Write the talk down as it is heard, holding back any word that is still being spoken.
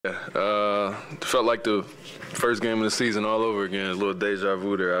Felt like the first game of the season all over again. A little deja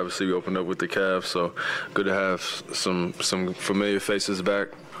vu there. Obviously, we opened up with the Cavs, so good to have some familiar faces back.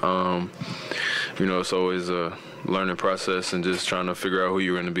 It's always a learning process and just trying to figure out who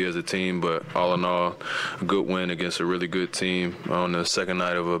you're going to be as a team. But all in all, a good win against a really good team on the second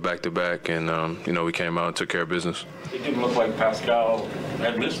night of a back-to-back, and we came out and took care of business. It didn't look like Pascal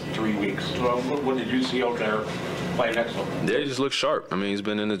had missed 3 weeks. So what did you see out there playing excellent? Yeah, he just looks sharp. I mean, he's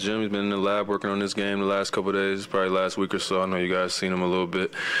been in the gym, he's been in the lab working on this game the last couple of days, probably last week or so. I know you guys seen him a little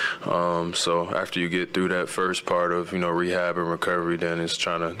bit. So after you get through that first part of, rehab and recovery, then it's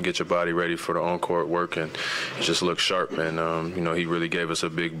trying to get your body ready for the on-court work, and he just looks sharp. And, he really gave us a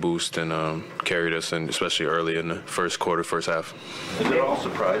big boost and carried us, and especially early in the first quarter, first half. Is it all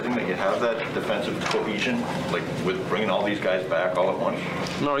surprising that you have that defensive cohesion, like with bringing all these guys back all at once?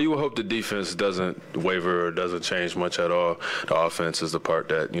 No, you would hope the defense doesn't waver or doesn't change much at all. The offense is the part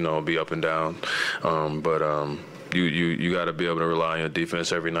that, be up and down. You got to be able to rely on your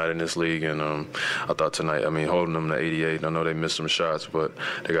defense every night in this league, and I thought tonight, holding them to 88, I know they missed some shots, but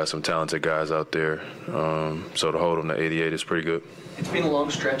they got some talented guys out there, so to hold them to 88 is pretty good. It's been a long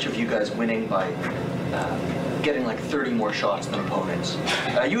stretch of you guys winning by getting like 30 more shots than opponents.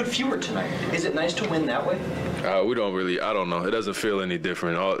 You had fewer tonight. Is it nice to win that way? We don't really, I don't know. It doesn't feel any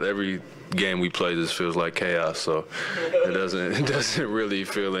different. Every game we play just feels like chaos, so it doesn't really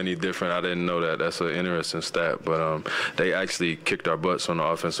feel any different. I didn't know that. That's an interesting stat, but they actually kicked our butts on the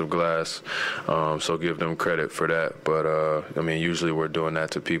offensive glass, so give them credit for that. But usually we're doing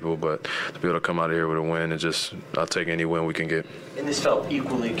that to people, but to be able to come out of here with a win, I'll take any win we can get. And this felt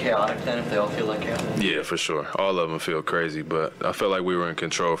equally chaotic then, if they all feel like chaos? Yeah, for sure. All of them feel crazy, but I felt like we were in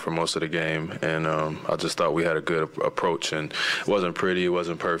control for most of the game, and I just thought we had a good approach, and it wasn't pretty, it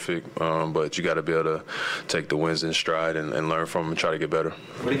wasn't perfect, but you got to be able to take the wins in stride and learn from them and try to get better.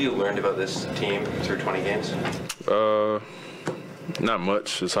 What have you learned about this team through 20 games? Not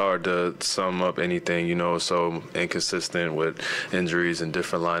much. It's hard to sum up anything, it's so inconsistent with injuries and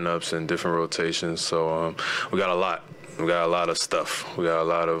different lineups and different rotations, so we got a lot. We got a lot of stuff. We got a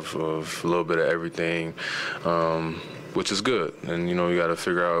lot of a little bit of everything, which is good. And, we got to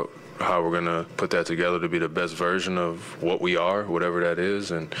figure out how we're going to put that together to be the best version of what we are, whatever that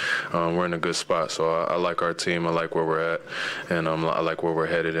is. And we're in a good spot. So I like our team. I like where we're at. And I like where we're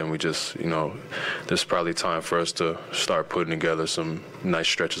headed. And we just, there's probably time for us to start putting together some nice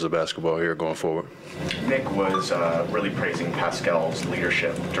stretches of basketball here going forward. Nick was really praising Pascal's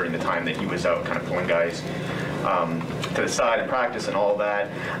leadership during the time that he was out, kind of pulling guys to the side in practice and all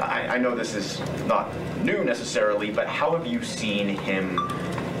that. I know this is not new necessarily, but how have you seen him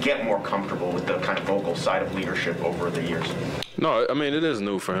get more comfortable with the kind of vocal side of leadership over the years? No, it is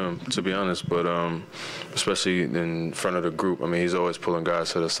new for him, to be honest, but especially in front of the group. He's always pulling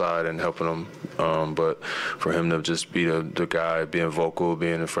guys to the side and helping them, but for him to just be the guy, being vocal,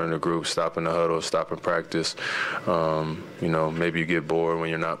 being in front of the group, stopping the huddle, stopping practice, maybe you get bored when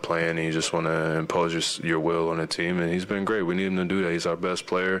you're not playing and you just want to impose your will on the team, and he's been great. We need him to do that. He's our best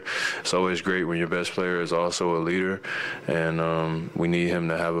player. It's always great when your best player is also a leader, and we need him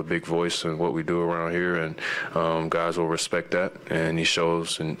to have a big voice in what we do around here, and guys will respect that. And he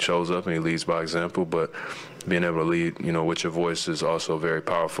shows up and he leads by example, but being able to lead, with your voice is also very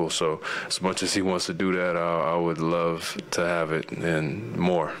powerful. So as much as he wants to do that, I would love to have it and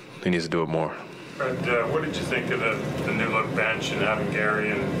more. He needs to do it more. And what did you think of the new look bench and having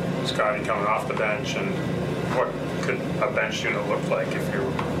Gary and Scotty coming off the bench, and what could a bench unit look like if you're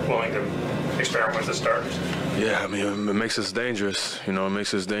willing to experiment with the starters? Yeah, it makes us dangerous. It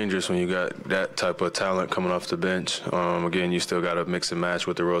makes us dangerous when you got that type of talent coming off the bench. Again, you still got to mix and match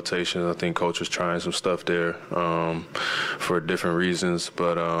with the rotations. I think Coach was trying some stuff there for different reasons.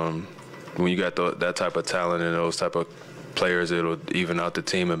 But when you got that type of talent and those type of players, it'll even out the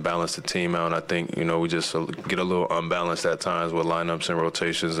team and balance the team out. And I think, we just get a little unbalanced at times with lineups and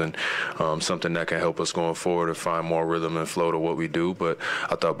rotations, and something that can help us going forward to find more rhythm and flow to what we do. But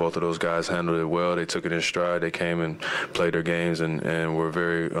I thought both of those guys handled it well. They took it in stride. They came and played their games and were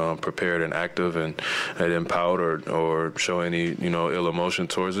very prepared and active, and they didn't pout or show any, ill emotion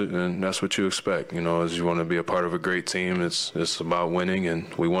towards it. And that's what you expect, as you want to be a part of a great team. It's about winning,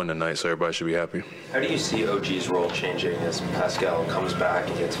 and we won tonight, so everybody should be happy. How do you see OG's role changing as Pascal comes back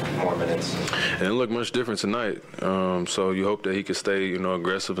and gets more minutes? And it looked much different tonight. So you hope that he can stay,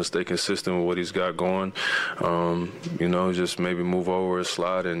 aggressive and stay consistent with what he's got going. Just maybe move over and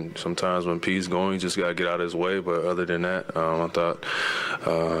slide. And sometimes when P's going, you just got to get out of his way. But other than that, I thought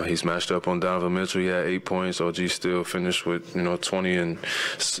he's matched up on Donovan Mitchell. He had 8 points. OG still finished with, 20 and,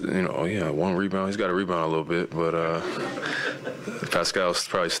 one rebound. He's got to rebound a little bit. But Pascal's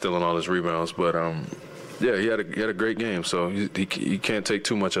probably stealing all his rebounds. But, yeah, he had a great game, so he can't take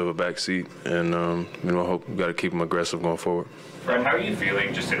too much of a backseat, and I hope we got to keep him aggressive going forward. Fred, how are you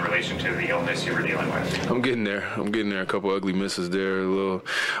feeling just in relation to the illness you were dealing with? I'm getting there. A couple ugly misses there, a little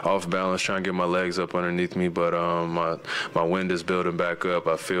off balance, trying to get my legs up underneath me, but my wind is building back up.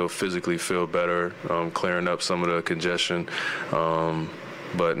 I physically feel better, clearing up some of the congestion.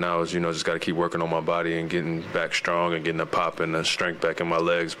 But now, just got to keep working on my body and getting back strong and getting the pop and the strength back in my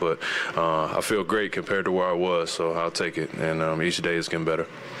legs. But I feel great compared to where I was, so I'll take it. And each day is getting better.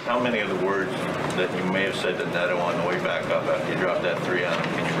 How many of the words that you may have said to Neto on the way back up after you dropped that 3 on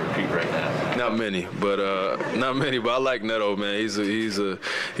him can you repeat right now? Not many, but I like Neto, man. He's a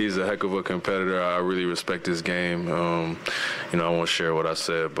heck of a competitor. I really respect his game. I won't share what I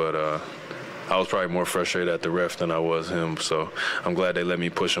said, but. I was probably more frustrated at the ref than I was him, so I'm glad they let me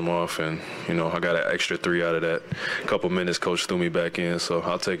push him off, and, I got an extra 3 out of that. A couple minutes, coach threw me back in, so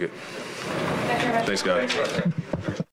I'll take it. Thanks, guys.